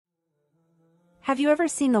Have you ever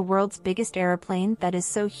seen the world's biggest aeroplane that is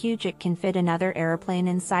so huge it can fit another aeroplane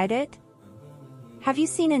inside it? Have you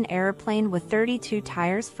seen an aeroplane with 32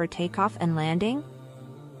 tires for takeoff and landing?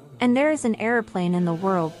 And there is an aeroplane in the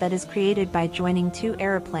world that is created by joining two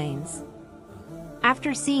aeroplanes.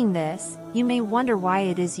 After seeing this, you may wonder why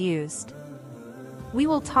it is used. We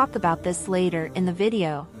will talk about this later in the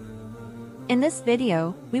video. In this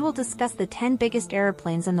video, we will discuss the 10 biggest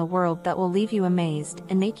airplanes in the world that will leave you amazed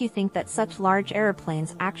and make you think that such large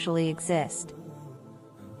airplanes actually exist.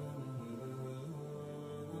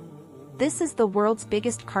 This is the world's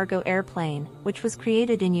biggest cargo airplane, which was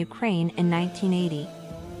created in Ukraine in 1980.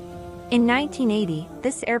 In 1980,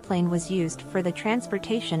 this airplane was used for the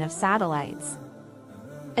transportation of satellites.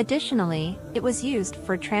 Additionally, it was used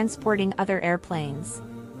for transporting other airplanes.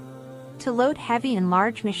 To load heavy and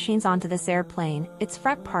large machines onto this airplane, its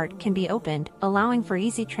front part can be opened, allowing for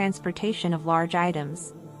easy transportation of large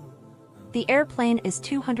items. The airplane is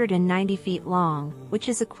 290 feet long, which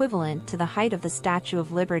is equivalent to the height of the Statue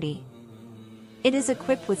of Liberty. It is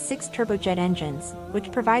equipped with 6 turbojet engines,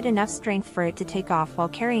 which provide enough strength for it to take off while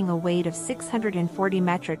carrying a weight of 640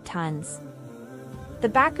 metric tons. The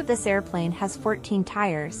back of this airplane has 14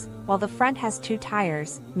 tires, while the front has 2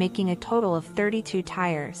 tires, making a total of 32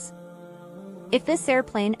 tires. If this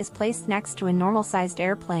airplane is placed next to a normal-sized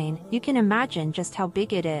airplane, you can imagine just how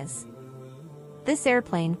big it is. This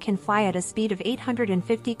airplane can fly at a speed of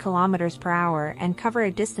 850 kilometers per hour and cover a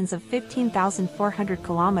distance of 15,400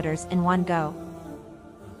 kilometers in one go.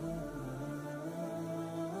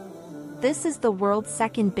 This is the world's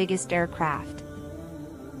second biggest aircraft.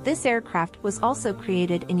 This aircraft was also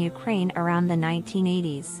created in Ukraine around the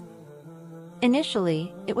 1980s.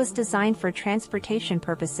 Initially, it was designed for transportation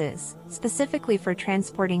purposes, specifically for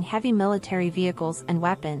transporting heavy military vehicles and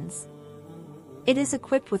weapons. It is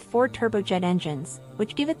equipped with 4 turbojet engines,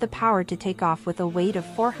 which give it the power to take off with a weight of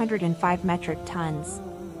 405 metric tons.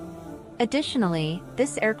 Additionally,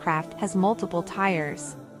 this aircraft has multiple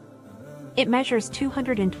tires. It measures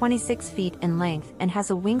 226 feet in length and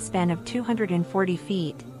has a wingspan of 240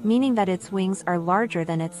 feet, meaning that its wings are larger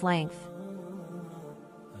than its length.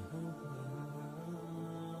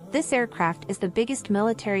 This aircraft is the biggest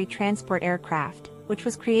military transport aircraft, which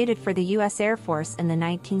was created for the U.S. Air Force in the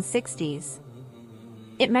 1960s.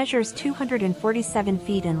 It measures 247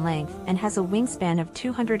 feet in length and has a wingspan of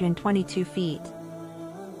 222 feet.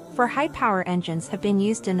 4 high-power engines have been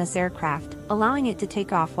used in this aircraft, allowing it to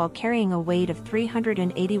take off while carrying a weight of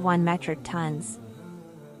 381 metric tons.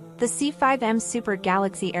 The C-5M Super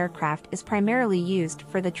Galaxy aircraft is primarily used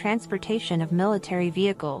for the transportation of military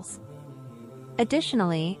vehicles.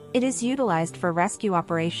 Additionally, it is utilized for rescue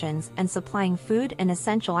operations and supplying food and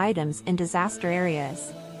essential items in disaster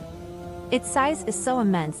areas. Its size is so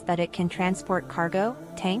immense that it can transport cargo,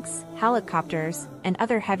 tanks, helicopters, and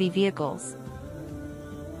other heavy vehicles.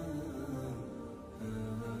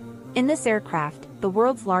 In this aircraft, the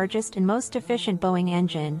world's largest and most efficient Boeing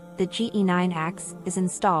engine, the GE9X, is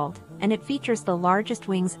installed, and it features the largest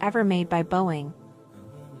wings ever made by Boeing.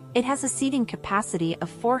 It has a seating capacity of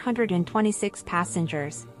 426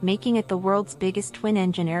 passengers, making it the world's biggest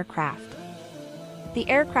twin-engine aircraft. The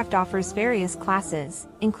aircraft offers various classes,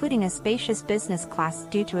 including a spacious business class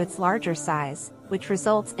due to its larger size, which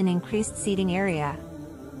results in increased seating area.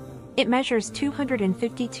 It measures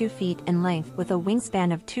 252 feet in length with a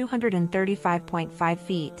wingspan of 235.5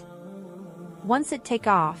 feet. Once it takes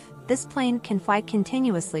off, this plane can fly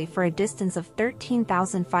continuously for a distance of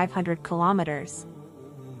 13,500 kilometers.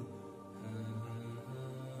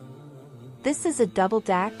 This is a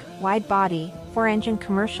double-deck, wide-body, 4-engine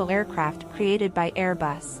commercial aircraft created by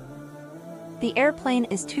Airbus. The airplane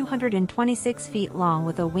is 226 feet long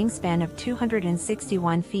with a wingspan of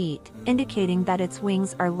 261 feet, indicating that its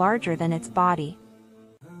wings are larger than its body.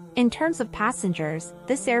 In terms of passengers,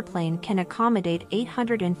 this airplane can accommodate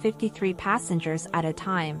 853 passengers at a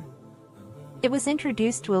time. It was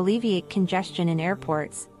introduced to alleviate congestion in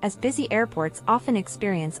airports, as busy airports often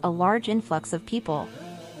experience a large influx of people.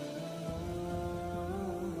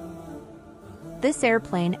 This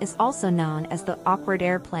airplane is also known as the awkward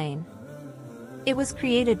airplane. It was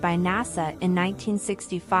created by NASA in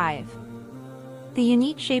 1965. The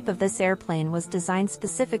unique shape of this airplane was designed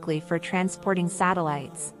specifically for transporting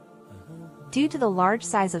satellites. Due to the large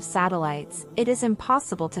size of satellites, it is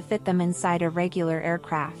impossible to fit them inside a regular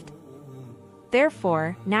aircraft.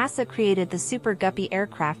 Therefore, NASA created the Super Guppy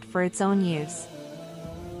aircraft for its own use.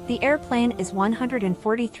 The airplane is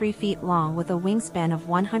 143 feet long with a wingspan of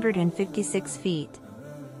 156 feet.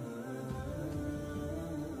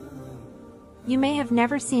 You may have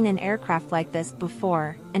never seen an aircraft like this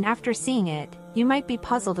before, and after seeing it, You might be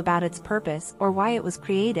puzzled about its purpose or why it was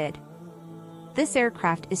created. This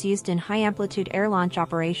aircraft is used in high-amplitude air launch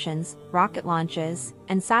operations, rocket launches,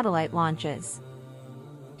 and satellite launches.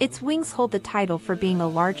 Its wings hold the title for being the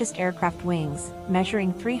largest aircraft wings,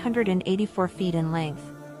 measuring 384 feet in length.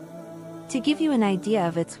 To give you an idea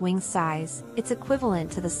of its wing size, it's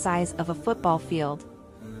equivalent to the size of a football field.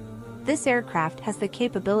 This aircraft has the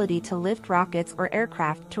capability to lift rockets or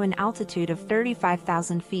aircraft to an altitude of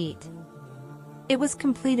 35,000 feet. It was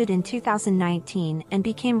completed in 2019 and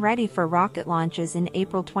became ready for rocket launches in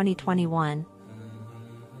April 2021.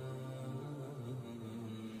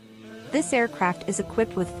 This aircraft is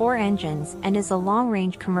equipped with 4 engines and is a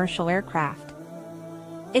long-range commercial aircraft.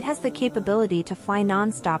 It has the capability to fly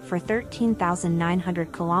non-stop for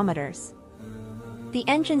 13,900 kilometers. The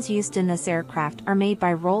engines used in this aircraft are made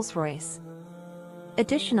by Rolls-Royce.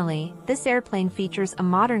 Additionally, this airplane features a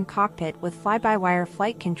modern cockpit with fly-by-wire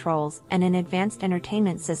flight controls and an advanced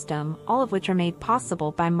entertainment system, all of which are made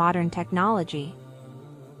possible by modern technology.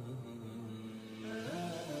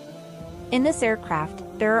 In this aircraft,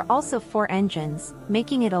 there are also 4 engines,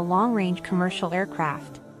 making it a long-range commercial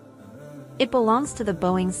aircraft. It belongs to the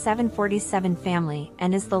Boeing 747 family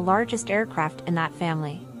and is the largest aircraft in that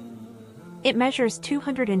family. It measures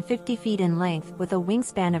 250 feet in length with a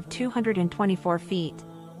wingspan of 224 feet.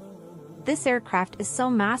 This aircraft is so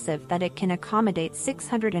massive that it can accommodate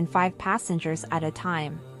 605 passengers at a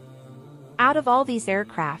time. Out of all these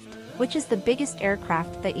aircraft, which is the biggest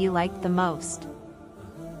aircraft that you liked the most?